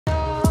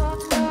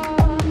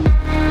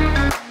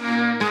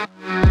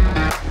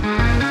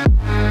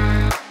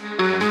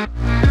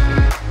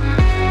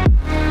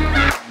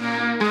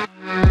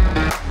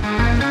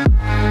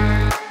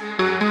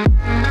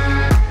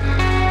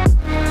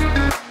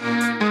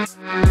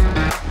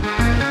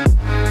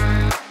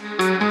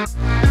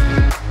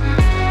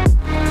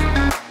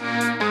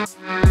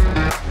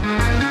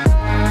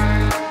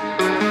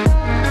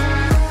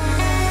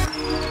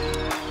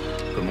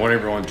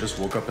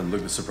woke up and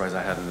look the surprise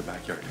I had in the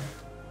backyard.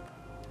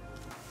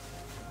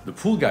 The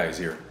pool guy is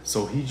here.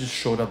 So he just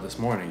showed up this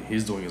morning.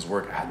 He's doing his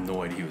work. I had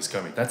no idea he was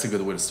coming. That's a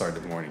good way to start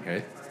the morning,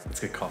 hey?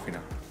 Let's get coffee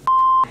now.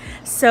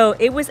 So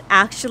it was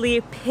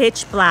actually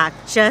pitch black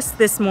just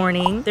this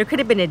morning. There could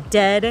have been a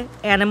dead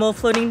animal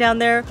floating down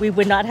there. We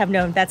would not have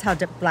known. That's how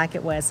black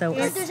it was. So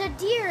there's a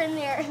deer in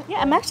there. Yeah,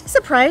 I'm actually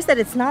surprised that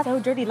it's not so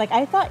dirty. Like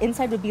I thought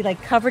inside would be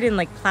like covered in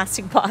like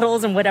plastic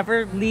bottles and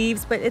whatever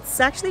leaves, but it's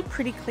actually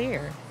pretty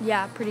clear.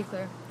 Yeah, pretty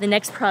clear. The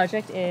next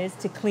project is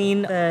to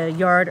clean the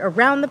yard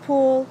around the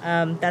pool.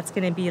 That's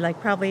gonna be like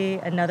probably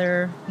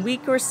another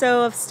week or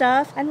so of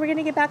stuff. And we're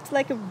gonna get back to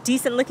like a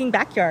decent looking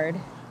backyard.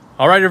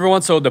 All right,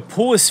 everyone, so the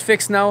pool is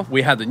fixed now.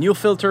 We had the new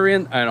filter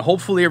in, and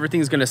hopefully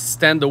everything's gonna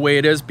stand the way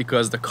it is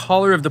because the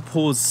color of the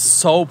pool is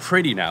so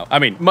pretty now. I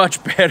mean,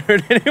 much better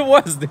than it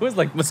was. There was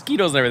like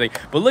mosquitoes and everything.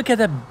 But look at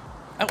that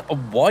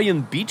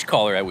Hawaiian beach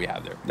color that we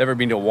have there. Never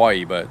been to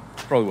Hawaii, but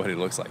probably what it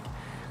looks like.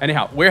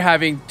 Anyhow, we're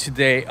having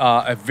today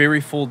a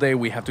very full day.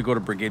 We have to go to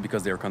Brigade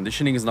because their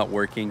conditioning is not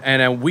working.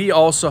 And then we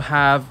also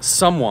have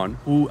someone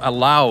who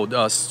allowed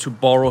us to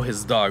borrow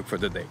his dog for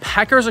the day.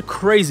 Packers are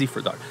crazy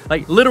for dogs,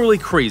 like literally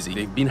crazy.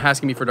 They've been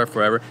asking me for dog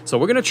forever. So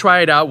we're gonna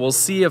try it out. We'll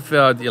see if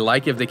they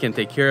like it, if they can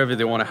take care of it.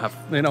 They wanna have,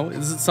 you know,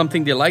 is it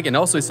something they like? And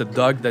also it's a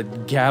dog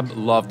that Gab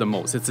loved the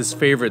most. It's his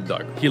favorite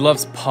dog. He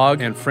loves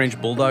Pug and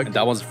French Bulldog. And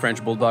that one's a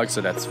French Bulldog,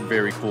 so that's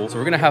very cool. So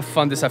we're gonna have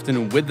fun this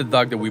afternoon with the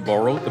dog that we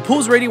borrowed. The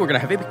pool's ready. We're gonna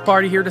have a big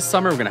party here this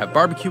summer. We're gonna have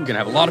barbecue. We're gonna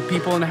have a lot of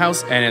people in the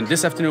house. And then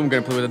this afternoon, we're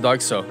gonna play with the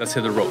dog. So let's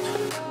hit the road.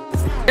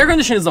 Air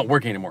conditioning is not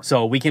working anymore.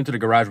 So we came to the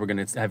garage. We're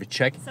gonna have it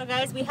checked. So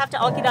guys, we have to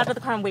all get out of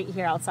the car and wait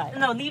here outside.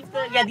 No, leave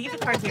the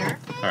car here.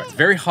 All right, it's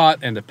very hot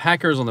and the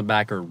Packers on the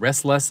back are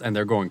restless and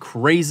they're going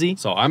crazy.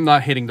 So I'm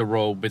not hitting the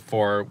road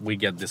before we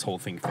get this whole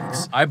thing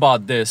fixed. I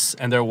bought this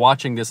and they're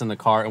watching this in the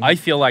car. And I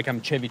feel like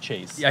I'm Chevy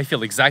Chase. I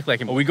feel exactly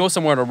like him. When we go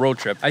somewhere on a road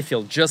trip, I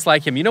feel just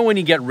like him. You know when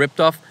you get ripped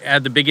off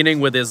at the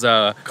beginning with his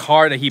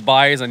car that he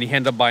buys and he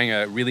ends up buying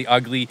a really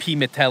ugly P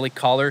metallic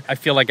collar? I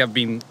feel like I've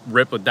been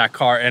ripped with that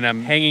car and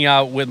I'm hanging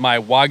out with my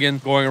wagon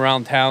going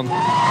around town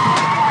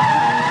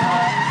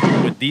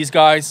with these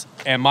guys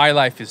and my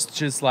life is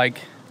just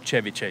like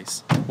Chevy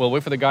Chase. We'll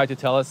wait for the guy to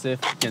tell us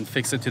if he can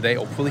fix it today.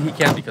 Hopefully he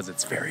can because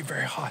it's very,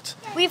 very hot.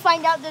 We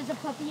find out there's a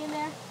puppy in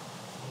there.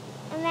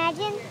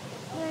 Imagine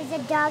there was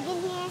a dog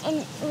in here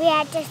and we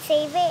had to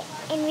save it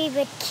and we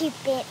would keep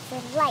it for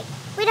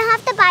life. We don't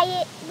have to buy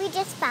it, we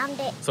just found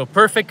it. So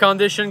perfect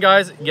condition,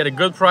 guys. Get a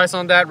good price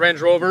on that Range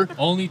Rover.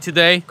 Only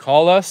today.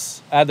 Call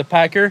us at the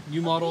Packer.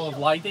 New model of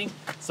lighting.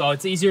 So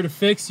it's easier to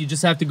fix. You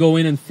just have to go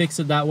in and fix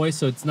it that way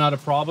so it's not a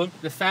problem.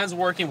 The fan's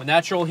working with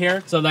natural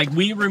air. So like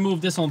we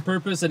removed this on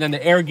purpose and then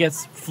the air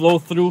gets flow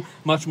through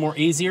much more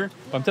easier.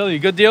 But I'm telling you,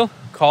 good deal.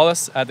 Call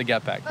us at the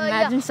GAB Pack.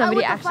 Imagine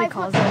somebody actually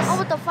calls us. Oh,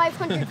 with the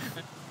 500.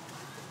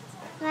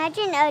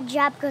 Imagine a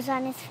drop goes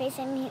on his face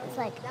and he's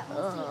like,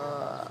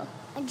 ugh.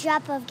 A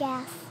drop of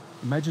gas.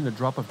 Imagine a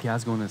drop of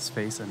gas going in his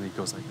face and he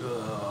goes like,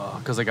 ugh,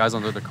 because the guy's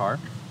under the car.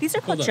 These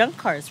are called junk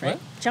cars, right?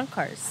 What? Junk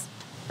cars.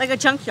 Like a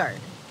junkyard.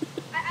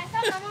 I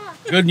saw Mama.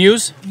 Good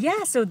news?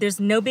 Yeah, so there's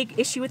no big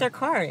issue with our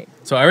car.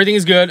 So everything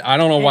is good. I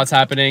don't know what's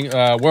happening.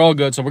 We're all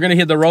good. So we're going to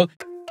hit the road.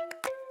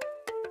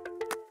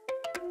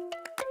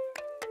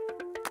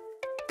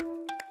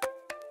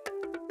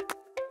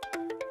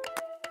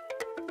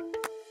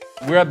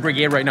 We're at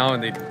Brigade right now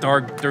in the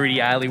dark,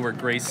 dirty alley where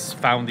Grace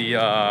found the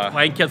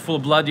blanket full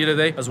of blood the other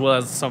day, as well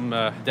as some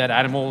dead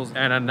animals.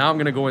 And now I'm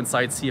gonna go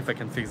inside, see if I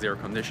can fix the air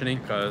conditioning,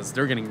 because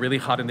they're getting really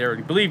hot in there.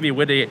 And believe me,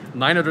 with a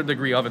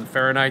 900-degree oven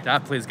Fahrenheit,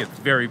 that place gets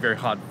very, very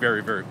hot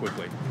very, very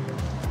quickly.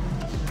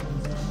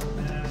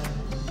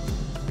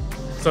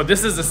 So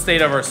this is the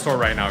state of our store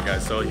right now,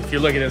 guys. So if you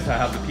look at this, I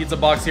have the pizza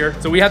box here.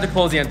 So we had to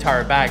close the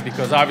entire bag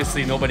because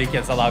obviously nobody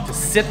gets allowed to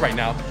sit right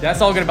now.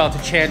 That's all about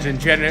to change in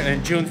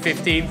June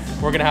 15.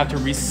 We're gonna have to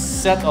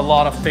reset a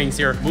lot of things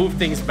here, move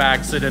things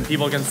back so then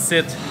people can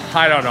sit.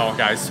 I don't know,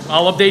 guys.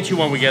 I'll update you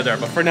when we get there.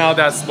 But for now,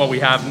 that's what we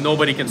have.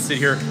 Nobody can sit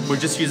here. We're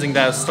just using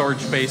that as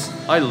storage space.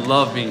 I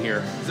love being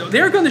here. So the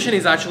air conditioning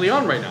is actually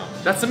on right now.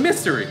 That's a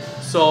mystery.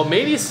 So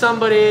maybe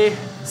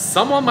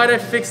someone might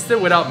have fixed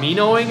it without me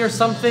knowing or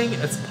something.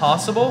 It's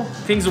possible.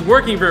 Things are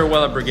working very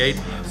well at Brigade,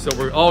 so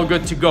we're all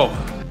good to go.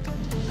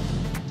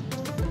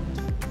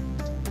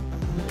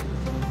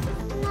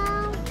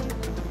 No.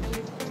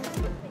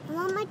 I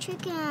want my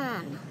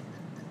chicken.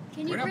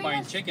 We're not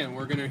buying chicken.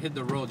 We're gonna hit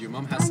the road. Your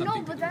mom has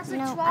something. No, but that's No,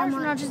 like 2 I hours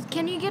from now. want- Just,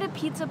 can you get a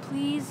pizza,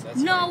 please? That's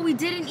No, fine. we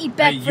didn't eat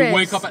Hey, breakfast. you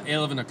wake up at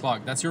 11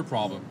 o'clock. That's your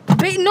problem.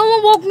 But no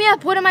one woke me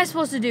up. What am I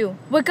supposed to do?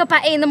 Wake up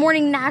at 8 in the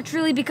morning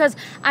naturally because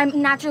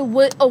I'm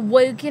naturally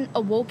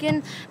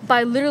awoken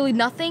by literally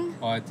nothing?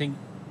 Oh, I think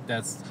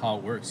That's how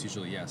it works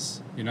usually,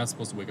 yes. You're not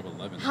supposed to wake up at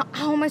 11.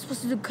 How am I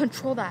supposed to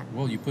control that?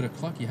 Well, you put a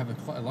clock, you have an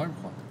alarm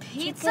clock.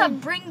 Pizza,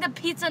 bring the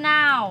pizza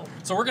now.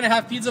 So we're gonna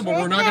have pizza, but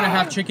we're not gonna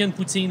have chicken,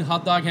 poutine,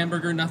 hot dog,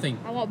 hamburger, nothing.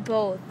 I want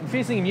both. I'm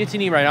facing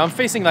mutiny right now. I'm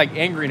facing like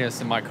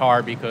angriness in my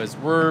car because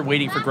we're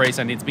waiting for Grace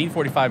and it's been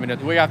 45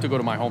 minutes. We have to go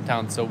to my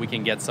hometown so we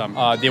can get some.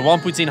 They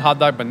want poutine, hot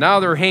dog, but now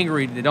they're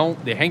hangry.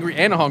 They're hangry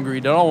and hungry.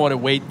 They don't want to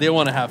wait. They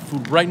want to have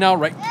food right now,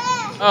 right?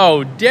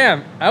 Oh,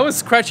 damn. I was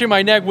scratching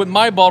my neck with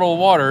my bottle of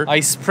water. I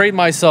sprayed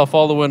myself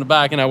all the way in the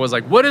back and I was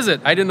like, what is it?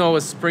 I didn't know I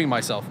was spraying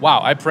myself. Wow,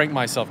 I pranked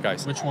myself,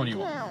 guys. Which one do you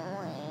want?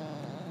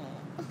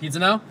 Pizza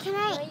now? Can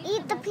I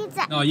eat the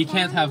pizza? No, you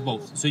can't have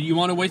both. So you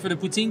want to wait for the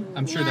poutine?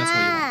 I'm sure that's what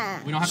you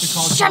want. We don't have to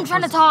call it. Shh, I'm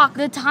trying to talk.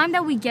 The time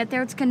that we get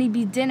there, it's gonna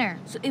be dinner.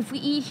 So if we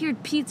eat here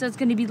pizza, it's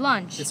gonna be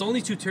lunch. It's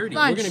only 2:30.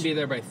 Lunch. We're gonna be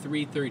there by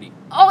 3:30.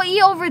 Oh,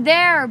 eat over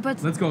there,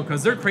 but Let's go,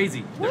 because they're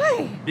crazy.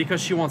 why?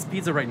 Because she wants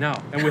pizza right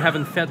now, and we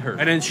haven't fed her.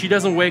 And then she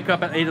doesn't wake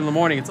up at 8 in the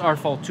morning. It's our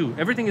fault too.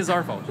 Everything is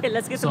our fault. Okay,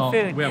 let's get some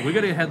food. Yeah, we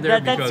gotta head there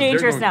That's because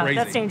dangerous they're going now. crazy.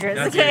 That's dangerous.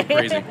 That's Okay. getting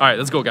crazy. All right,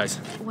 let's go, guys.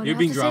 What You're do I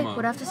being have to say? drama.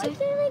 What do I have to say?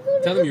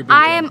 Tell them you're being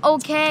I drama. am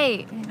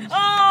okay.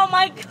 Oh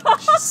my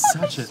gosh. She's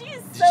such a. She's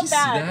Did so you see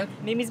bad.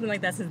 that? Mimi's been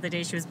like that since the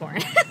day she was born.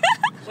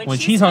 When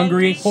she's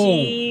hungry,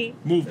 she...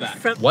 move back.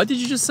 What did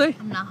you just say?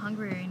 I'm not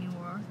hungry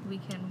anymore. We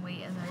can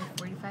wait another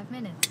 45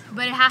 minutes.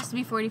 But it has to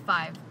be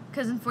 45.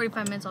 Because in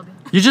 45 minutes I'll be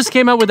You just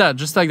came out with that,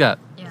 just like that.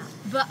 Yeah.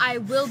 But I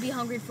will be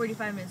hungry in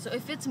 45 minutes. So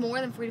if it's more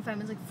than 45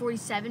 minutes, like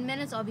 47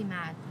 minutes, I'll be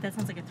mad. That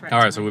sounds like a threat. All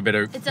right, so we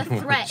better. It's a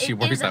threat. She It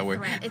works is a that way.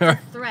 threat. It's a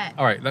threat.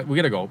 All right, we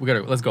gotta go.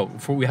 Let's go.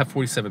 We have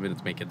 47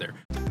 minutes to make it there.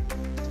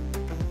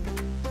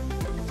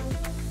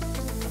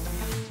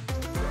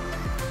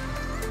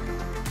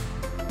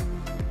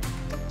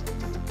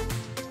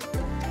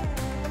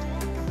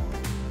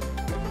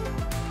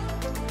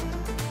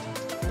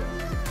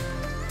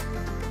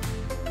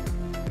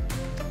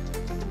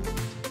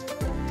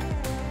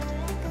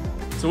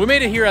 So we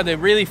made it here at the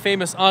really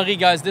famous Henri,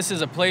 guys. This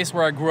is a place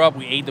where I grew up.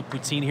 We ate the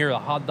poutine here, the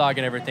hot dog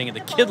and everything. And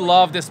the kid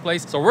loved this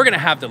place. So we're gonna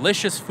have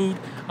delicious food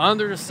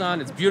under the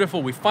sun. It's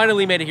beautiful. We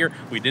finally made it here.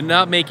 We did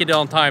not make it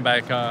on time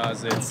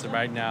because it's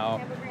right now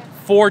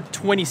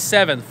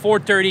 4:27,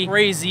 4:30.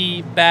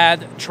 Crazy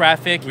bad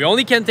traffic. We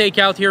only can take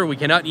out here. We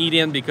cannot eat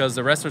in because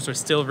the restaurants are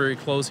still very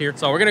close here.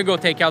 So we're gonna go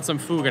take out some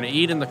food. We're gonna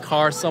eat in the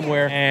car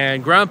somewhere.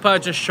 And Grandpa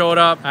just showed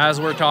up as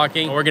we're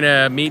talking. We're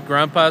gonna meet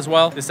Grandpa as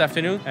well this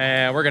afternoon.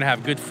 And we're gonna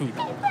have good food.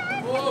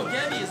 Whoa,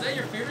 Gabby, is that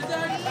your favorite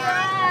dog?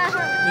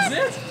 Yeah.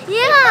 Is it?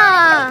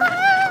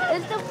 Yeah.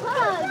 It's the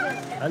pug.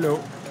 Hello.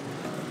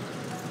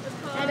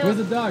 Where's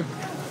the dog?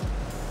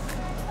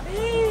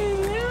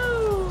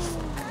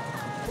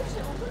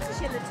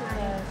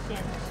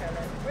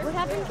 What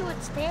happened to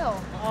its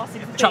tail?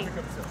 Chop.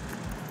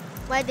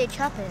 Why'd they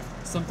chop it?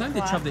 Sometimes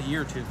they chop the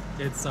ear too.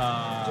 It's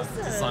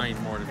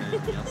designed more than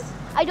anything else.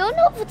 I don't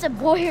know if it's a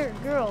boy or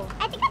a girl.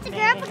 I think it's a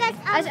girl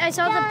because I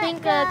saw the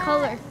pink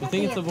color. You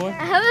think it's a boy?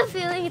 I have a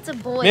feeling it's a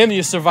boy. Ma'am,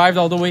 you survived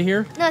all the way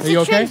here? No, it's Are you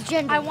a okay?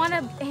 transgender. I want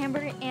a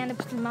hamburger and a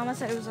poutine. Mama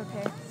said it was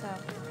okay. So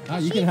Ah,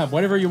 you can have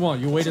whatever you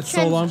want. You waited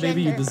so long,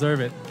 baby. You transgender. deserve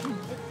it.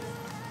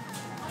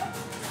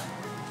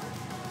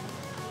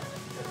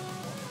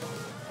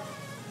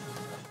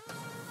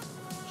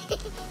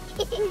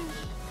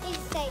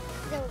 He's like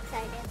so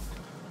excited.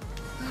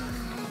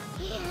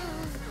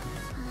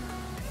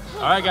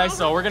 All right, guys.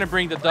 So we're gonna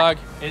bring the dog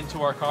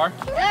into our car.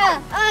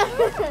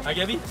 Hi,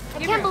 Gabby. I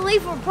can't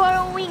believe we're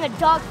borrowing a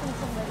dog from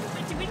somebody.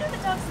 Wait, do we know the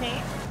dog's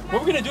name?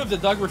 What are we gonna do if the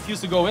dog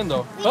refused to go in,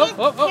 though? We Oh, can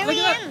look carry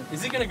at him. that.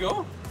 Is he gonna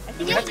go?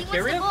 Do we Yeah, have to he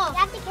carry him? wants to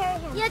go. You have to carry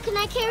him. Yeah, can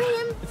I carry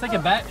him? It's like a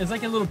bat. It's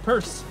like a little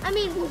purse. I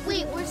mean,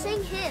 wait, we're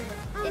saying him.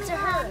 It's a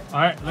her. All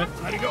right, let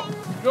it go.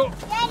 Go.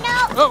 Yeah,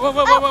 no. Whoa, whoa,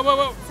 whoa, whoa, whoa, whoa,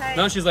 whoa. Sorry.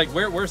 Now she's like,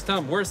 where's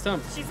Tom? Where's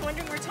Tom? She's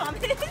wondering where Tom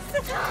is.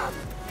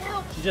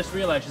 She just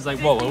realized. She's like,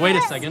 whoa, wait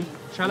a second.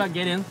 Charlotte,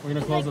 get in. We're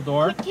gonna close the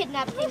door.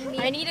 Kidnapping me.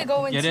 I need to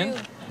go in Get in. too.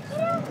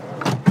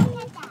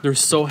 They're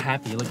so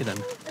happy. Look at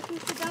them.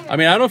 I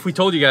mean, I don't know if we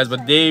told you guys,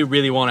 but they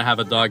really want to have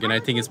a dog, and I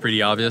think it's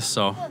pretty obvious.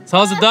 So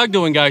how's the dog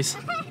doing, guys?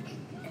 The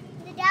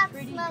dog's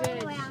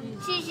smelling around.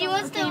 She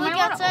wants to You look might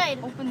wanna outside.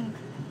 Open.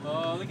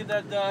 Oh, look at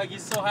that dog.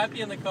 He's so happy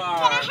in the car.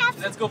 Can I have-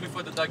 Let's go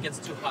before the dog gets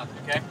too hot,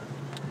 okay?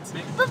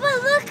 Papa,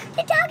 look,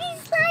 the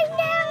doggy's lying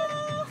down.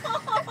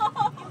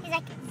 He's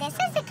like, this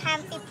is a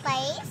comfy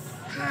place.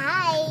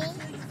 Hi.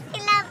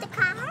 You love the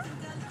car?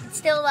 It's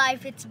still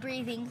alive. It's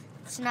breathing.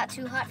 It's not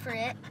too hot for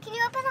it. Can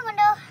you open the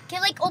window? Okay,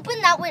 like open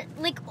that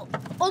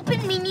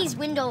open Mimi's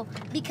window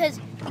because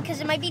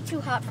it might be too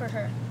hot for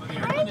her.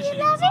 Hi, do you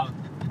love it?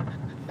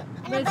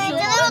 But it's a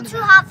little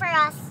too hot for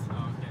us.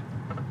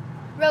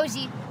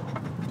 Rosie.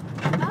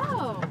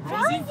 Oh.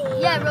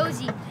 Rosie. Yeah,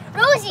 Rosie.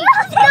 Rosie.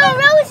 No,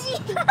 Rosie.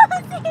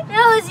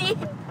 Rosie.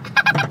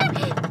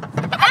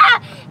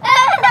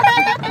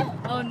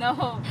 Oh no.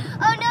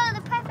 Oh no,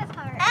 the pervert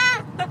part.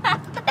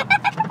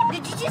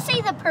 Did you just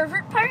say the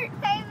pervert part?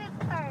 Pervert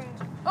part.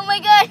 Oh my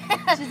god.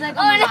 She's like,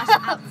 oh my gosh, no.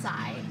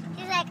 outside.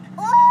 She's like,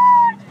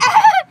 oh.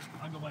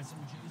 I'll go buy some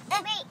cheese.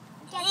 Wait,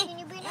 Dad, can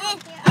you bring it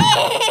up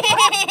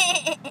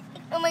here?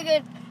 Oh my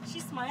god.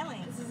 She's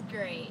smiling? This is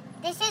great.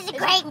 This is a Is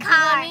great it pooping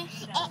car. on me?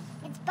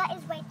 Its butt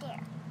is right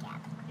there. Yeah.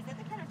 Is that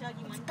the kind of dog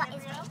you Its want, butt is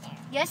Gabrielle? right there.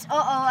 Yes.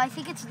 I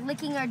think it's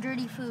licking our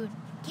dirty food.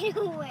 Get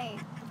away.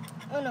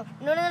 Oh no.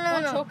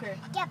 Don't choke her.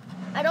 Yep.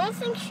 I don't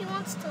think she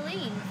wants to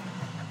leave.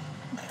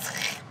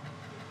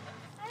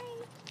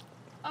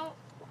 Oh,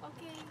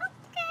 okay.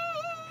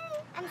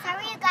 Okay. I'm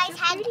sorry you guys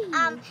had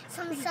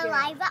some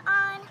saliva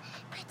on,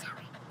 but it's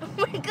alright. Oh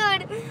my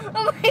god.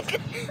 Oh my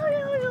god. Oh,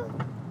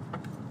 no.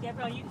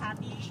 Gabrielle, are you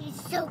happy?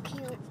 She's so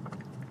cute.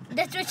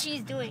 That's what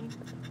she's doing.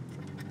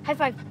 High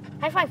five.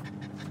 High five.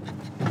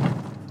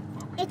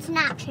 It's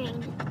not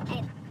trained.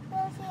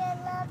 Rosie, I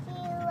love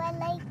you. I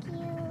like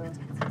you.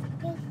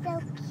 You're so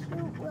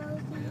cute,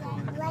 Rosie.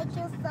 I like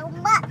you so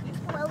much,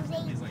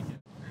 Rosie.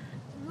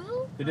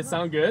 Did it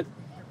sound good?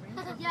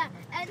 Yeah.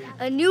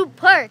 A new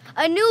park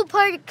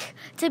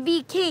to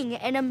be king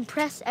and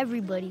impress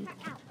everybody.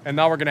 And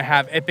now we're gonna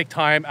have epic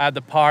time at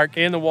the park,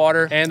 in the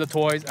water, and the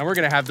toys, and we're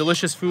gonna have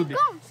delicious food.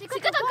 C'est quoi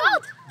ton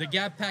compte? The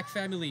GAB Pack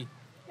Family.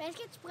 Est-ce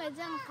que tu pourrais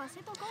dire en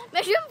français ton compte?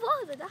 Mais je veux me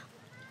voir dedans.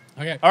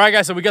 Okay. All right,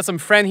 guys. So we got some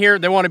friend here.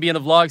 They want to be in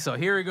the vlog. So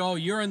here we go.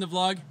 You're in the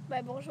vlog.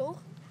 Ben bonjour.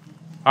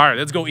 All right.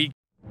 Let's go eat.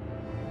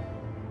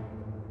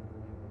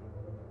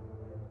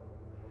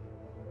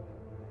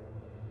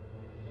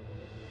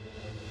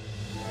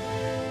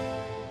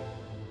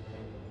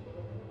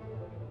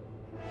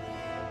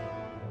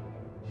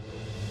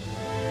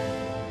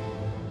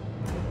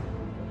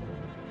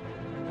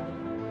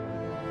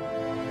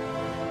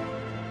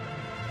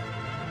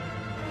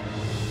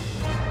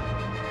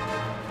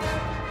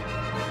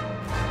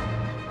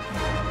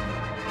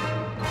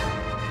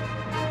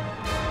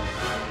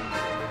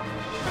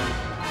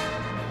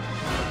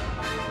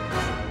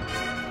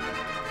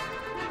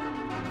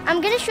 I'm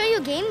gonna show you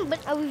a game,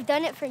 but we've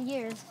done it for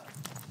years.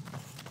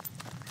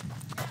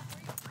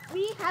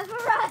 We have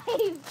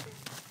arrived.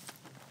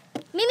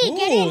 Mimi,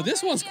 get in.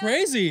 This one's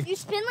crazy. You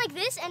spin like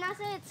this, and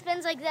after it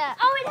spins like that.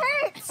 Oh, it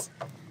hurts!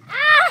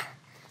 Ah!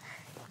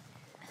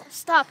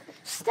 Stop!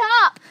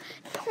 Stop!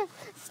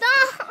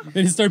 Stop!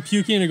 Then you start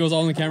puking and it goes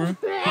all in the camera.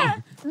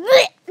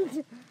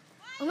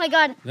 Oh my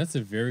god. That's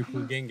a very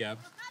cool game, Gab.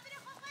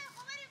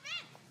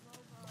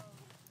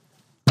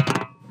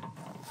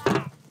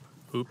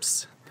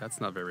 Oops, that's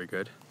not very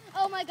good.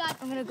 Oh my god.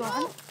 I'm gonna go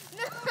on.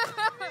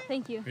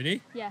 Thank you.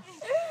 Ready? Yes.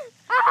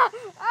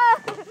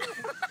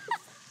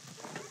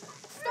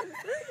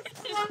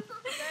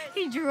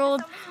 He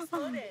drooled.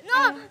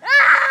 No!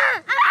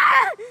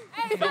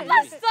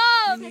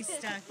 Stop!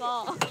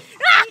 Fall.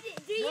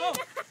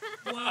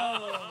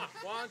 Whoa!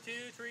 1, 2,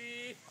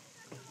 3.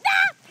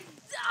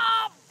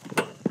 Stop!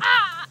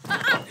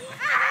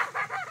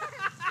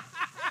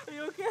 Are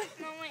you okay?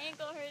 No, my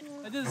ankle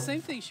hurts. I did the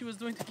same thing she was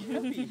doing to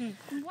Gabby.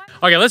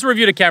 Okay, let's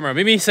review the camera.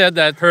 Mimi said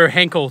that her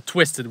ankle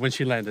twisted when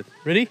she landed.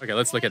 Ready? Okay,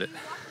 let's look at it.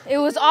 It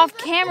was off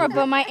camera,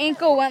 but my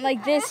ankle went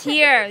like this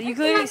here. You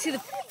can literally see the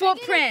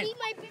footprint.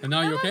 And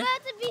now you okay?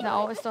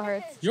 No, it still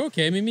hurts. You're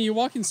okay, Mimi. You're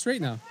walking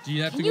straight now. Do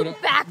you have to you go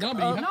to... back No,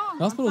 but up? you No, have...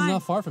 The hospital's I'm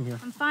not far from here.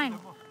 I'm fine.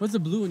 What's the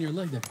blue in your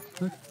leg there?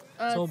 Look.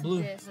 It's all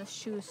blue. This. The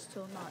shoe is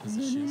still not. It's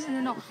the shoes.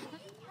 No.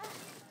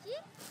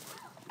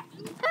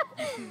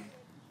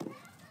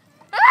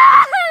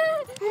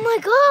 Oh my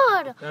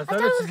god! La I thought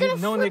it was gonna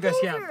non flip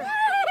négociable. over.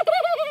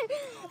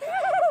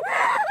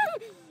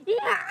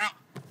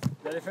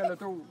 Vous allez faire le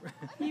tour.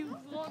 You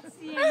won't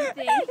see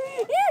anything.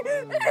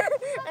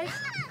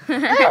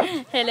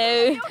 Hello.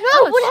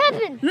 No, what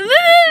happened? No.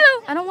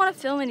 I don't want to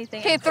film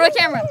anything. Okay, throw a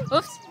camera.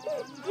 Oops.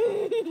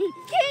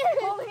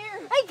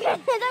 I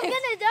can't. I'm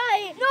gonna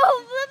die. No,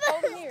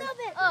 stop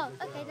it. Oh,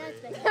 okay, now it's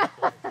better.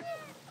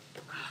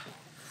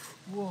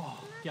 Whoa.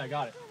 Yeah, I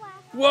got it.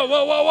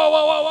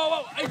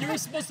 Whoa. Hey, you were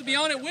supposed to be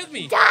on it with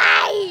me.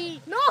 Die!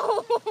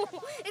 No!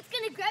 It's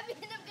gonna grab me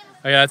and I'm gonna...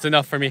 Okay, that's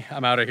enough for me.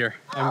 I'm out of here.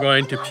 I'm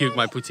going to puke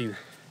my poutine.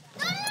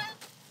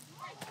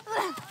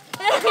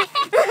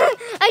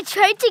 I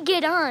tried to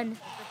get on.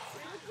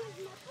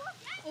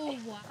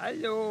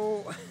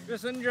 Hello.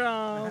 Just one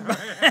jump.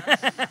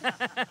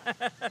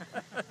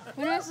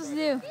 What am I supposed to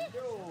do?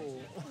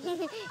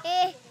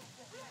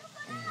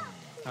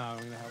 I'm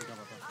gonna have a go.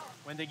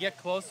 When they get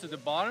close to the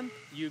bottom,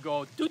 you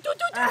go.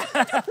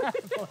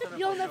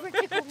 You'll never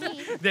tickle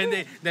me.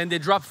 Then they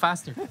drop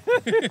faster.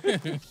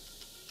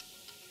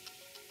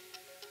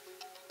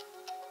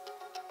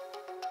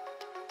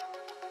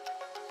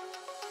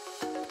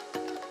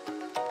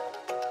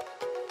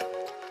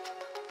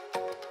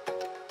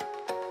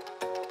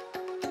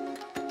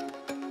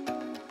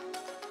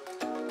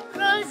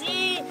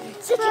 Rosie,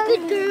 such a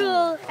good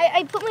girl.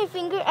 I put my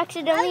finger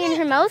accidentally in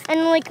her mouth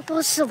and like there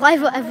was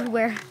saliva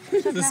everywhere.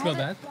 Does it smell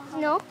bad?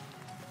 No?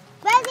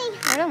 Rosie.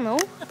 I don't know.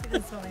 He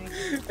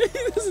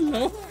doesn't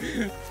know.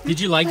 Did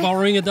you like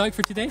borrowing a dog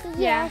for today?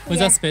 Yeah. Was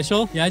that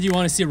special? Yeah, do you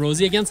want to see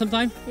Rosie again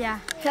sometime? Yeah.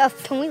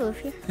 Can we live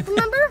here?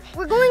 Remember?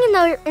 We're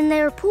going in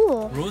their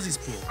pool. Rosie's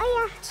pool. Oh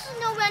yeah.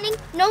 No running.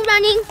 No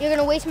running. You're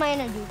gonna waste my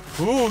energy.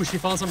 Ooh, she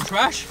found some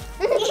trash.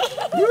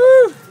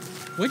 Woo!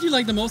 What do you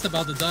like the most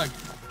about the dog?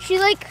 she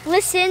like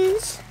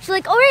listens. She's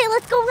like, all right,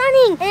 let's go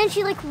running. And then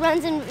she like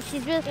runs and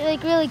she's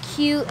really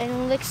cute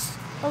and licks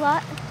a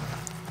lot.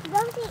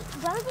 Rosie keeps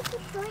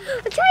going.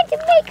 I'm trying to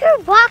make her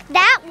walk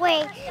that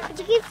way, but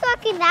she keeps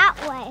walking that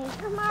way.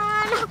 Come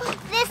on,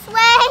 this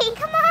way.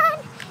 Come on.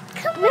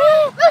 Come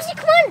on. Rosie,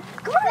 come on.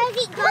 Come on.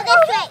 Rosie, go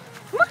this way.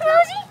 Come on,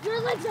 Rosie. Your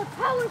legs are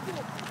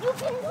powerful. You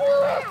can do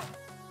it.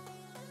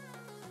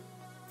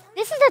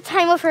 This is the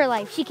time of her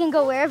life. She can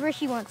go wherever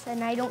she wants,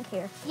 and I don't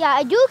care. Yeah,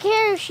 I do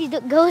care if she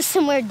goes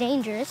somewhere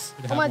dangerous.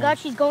 Oh my God,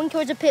 she's going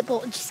towards a pit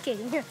bull. Just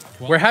kidding. Here.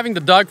 We're having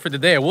the dog for the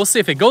day. We'll see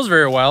if it goes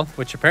very well,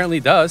 which apparently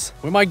it does.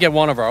 We might get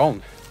one of our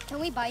own. Can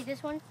we buy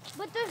this one?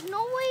 But there's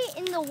no way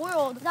in the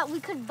world that we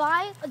could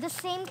buy the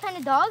same kind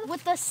of dog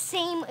with the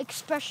same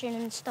expression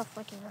and stuff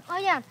like that. Oh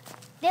yeah,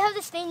 they have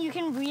this thing you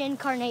can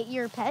reincarnate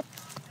your pet.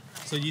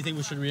 So do you think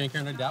we should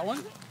reincarnate that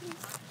one?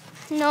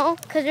 No,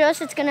 because or else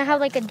it's gonna have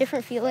like a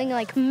different feeling,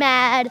 like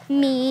mad,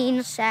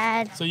 mean,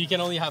 sad. So you can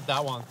only have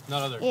that one,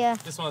 not other. Yeah.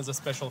 This one's a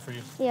special for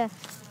you. Yeah.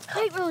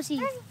 Hey Rosie,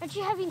 aren't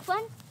you having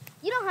fun?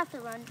 You don't have to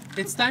run.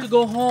 It's time to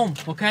go home,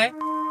 okay?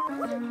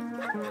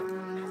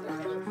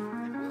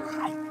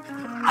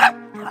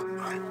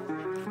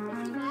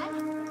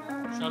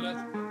 Charlotte.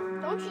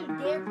 Don't you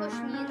dare push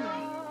me in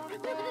there.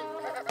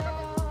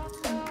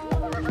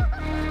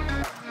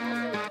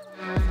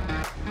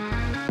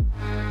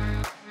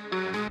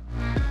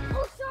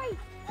 Oh, sorry.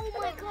 Oh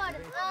my God.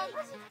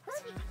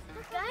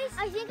 Guys,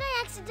 I think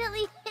I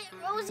accidentally hit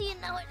Rosie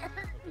and now it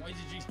hurt. Why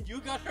did you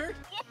got hurt?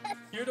 Yes.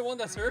 You're the one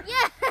that's hurt?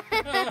 Yes.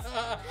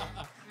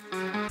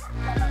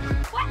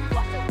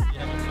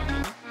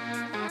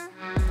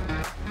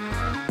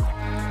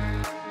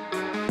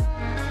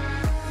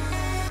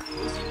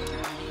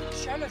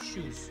 Charlotte's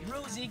shoes.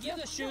 Rosie, give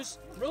the shoes.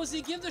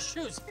 Rosie, give the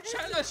shoes.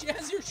 Charlotte, she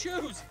has your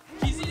shoes.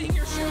 He's eating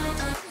your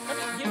shoes. Come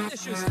here, give me the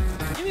shoes.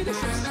 Give me the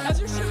shoes. She has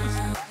your shoes.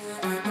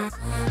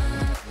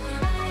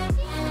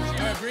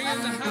 Alright, bring it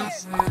in the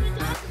house.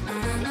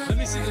 Let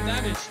me see the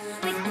damage.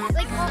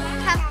 Like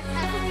half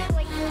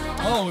like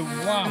Oh,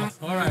 wow.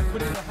 Alright,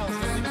 put it in the house.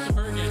 Don't leave it to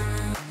her again.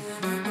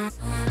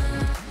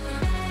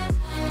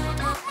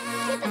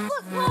 Get the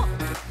foot, roll.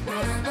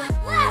 Right foot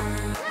left.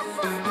 Left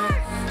foot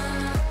hard.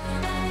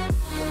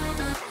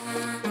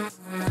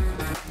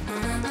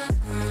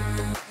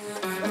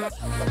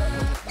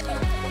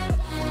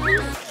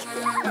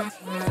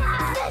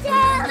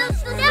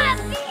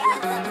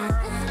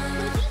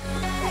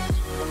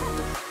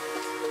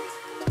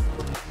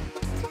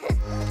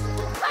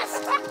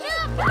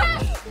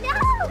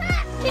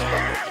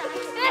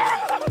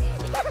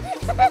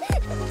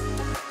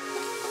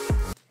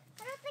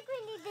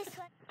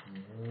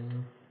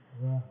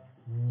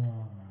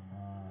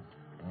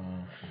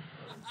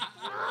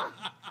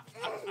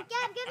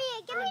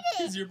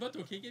 Is your butt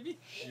okay, Gabby?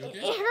 You okay?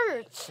 It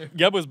hurts.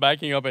 Gab was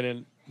backing up and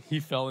then he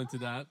fell into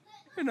that.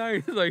 And now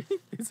he's like,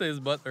 he said his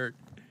butt hurt.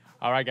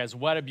 All right, guys,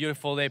 what a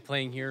beautiful day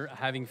playing here,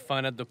 having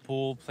fun at the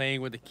pool,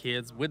 playing with the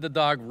kids, with the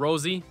dog,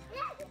 Rosie,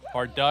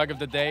 our dog of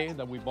the day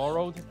that we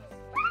borrowed.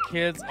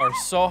 Kids are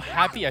so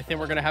happy. I think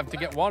we're gonna have to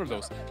get one of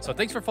those. So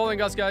thanks for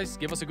following us, guys.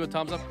 Give us a good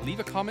thumbs up, leave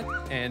a comment,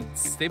 and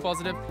stay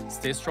positive,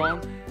 stay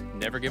strong,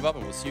 never give up,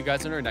 and we'll see you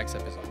guys in our next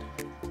episode.